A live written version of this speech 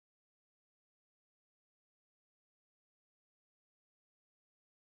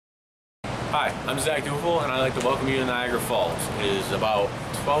Hi, I'm Dufel, and I'd like to welcome you to Niagara Falls. It is about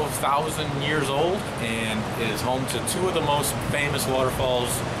 12,000 years old, and it is home to two of the most famous waterfalls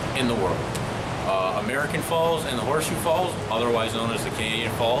in the world. American Falls and the Horseshoe Falls, otherwise known as the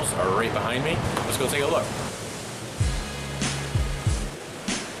Canadian Falls, are right behind me. Let's go take a look.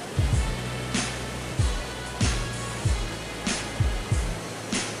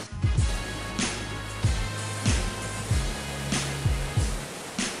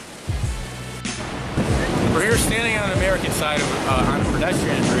 We're here standing on the American side on a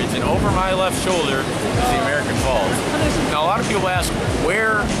pedestrian bridge, and over my left shoulder is the American Falls. Now, a lot of people ask,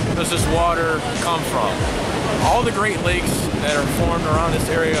 where does this water come from? All the Great Lakes that are formed around this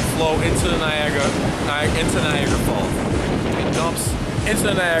area flow into the Niagara Falls. It dumps into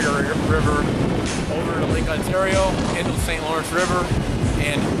the Niagara River, over to Lake Ontario, into the St. Lawrence River,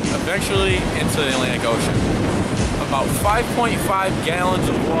 and eventually into the Atlantic Ocean. About 5.5 gallons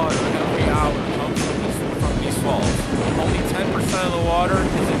of water every hour comes from these falls. Only 10% of the water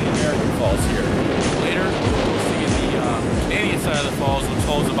is in the American Falls here. Later, we'll see the Canadian side of the falls, which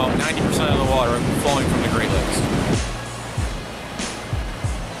holds about 90% of the water flowing from the Great Lakes.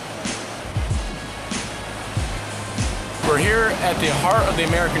 We're here at the heart of the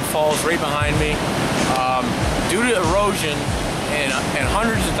American Falls, right behind me. Due to erosion, and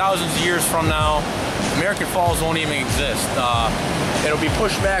hundreds of thousands of years from now, American Falls won't even exist. It'll be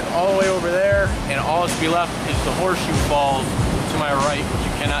pushed back all the way over there, and all that's be left is the Horseshoe Falls to my right, which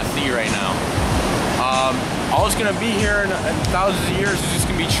you cannot see right now. All that's going to be here in thousands of years is just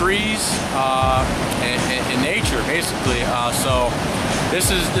going to be trees and nature, basically. So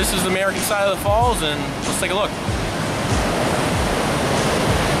this is the American side of the falls, and let's take a look.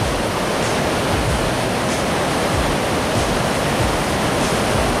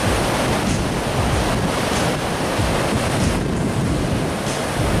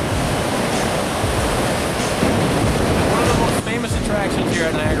 Here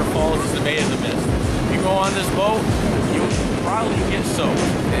at Niagara Falls is the Maid of the Mist. If you go on this boat, you'll probably get soaked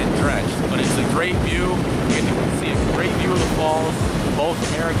and drenched, but it's a great view. You get to see a great view of the falls, both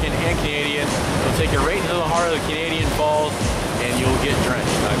American and Canadian. It'll take you right into the heart of the Canadian Falls, and you'll get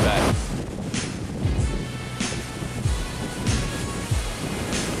drenched, I bet.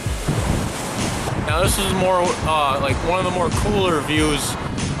 Now this is more like one of the more cooler views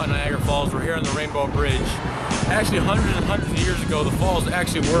of Niagara Falls. We're here on the Rainbow Bridge. Actually, hundreds and hundreds of years ago, the falls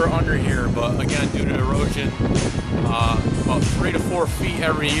actually were under here, but again, due to erosion, about 3 to 4 feet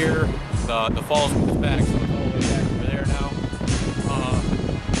every year, the falls move back, so it's all the way back over there now.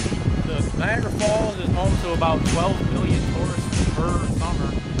 The Niagara Falls is home to about 12 million tourists per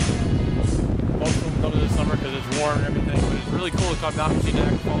summer. Most of them come to the summer because it's warm and everything, but it's really cool to come down and see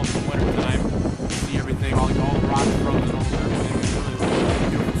Niagara Falls in the winter time, see everything, all the rocks frozen over, everything. It's really a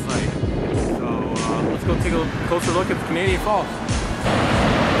beautiful sight. Let's go take a closer look at the Canadian Falls.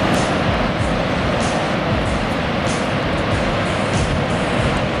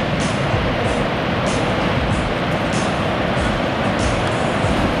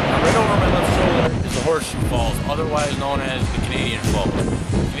 Now, right over my left shoulder is the Horseshoe Falls, otherwise known as the Canadian Falls.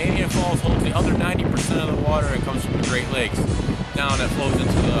 The Canadian Falls holds the other 90% of the water that comes from the Great Lakes down that flows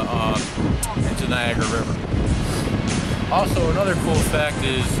into Niagara River. Also, another cool fact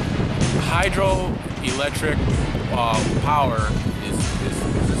is hydroelectric power is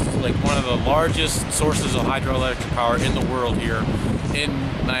like one of the largest sources of hydroelectric power in the world here in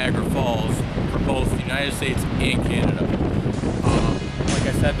Niagara Falls for both the United States and Canada. Like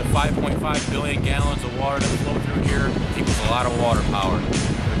I said, the 5.5 billion gallons of water that flow through here equals a lot of water power.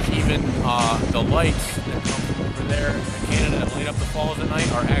 Even the lights that come from over there in Canada that light up the falls at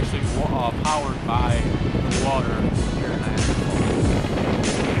night are actually powered by the water here in Niagara Falls.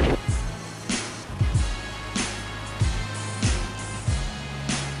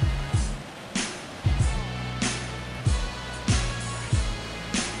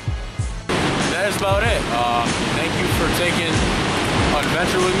 That is about it. Thank you for taking an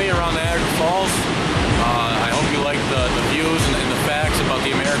adventure with me around Niagara Falls. I hope you like the views and the facts about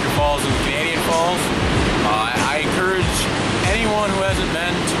the American Falls and the Canadian Falls. I encourage anyone who hasn't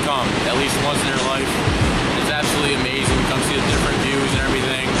been to come at least once in their life. It's absolutely amazing to come see the different views and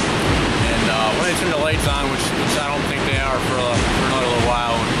everything. And when they turn the lights on, which I don't think they are for another little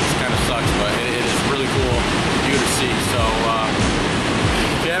while, which kind of sucks, but it is really cool view to see. So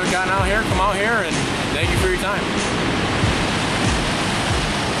if you haven't gotten out here, come out here, and thank you for your time.